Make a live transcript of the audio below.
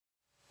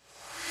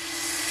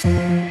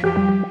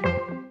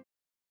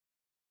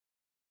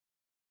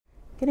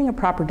Getting a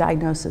proper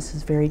diagnosis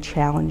is very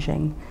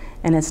challenging,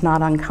 and it's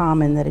not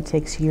uncommon that it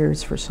takes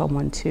years for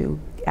someone to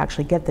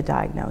actually get the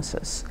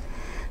diagnosis.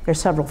 There are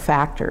several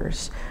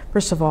factors.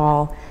 First of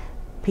all,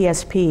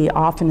 PSP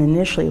often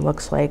initially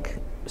looks like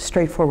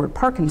straightforward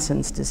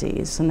Parkinson's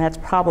disease, and that's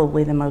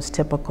probably the most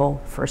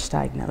typical first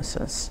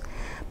diagnosis.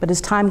 But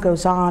as time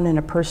goes on and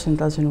a person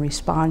doesn't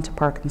respond to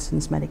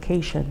Parkinson's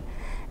medication,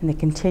 and they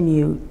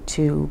continue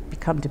to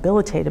become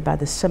debilitated by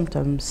the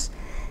symptoms,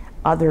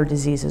 other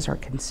diseases are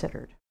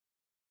considered.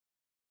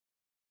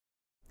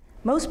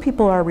 Most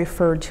people are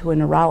referred to a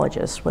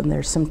neurologist when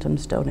their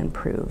symptoms don't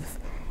improve,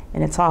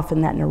 and it's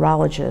often that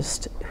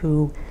neurologist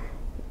who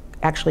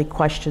actually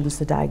questions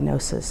the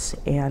diagnosis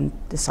and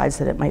decides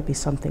that it might be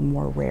something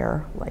more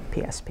rare like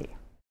PSP.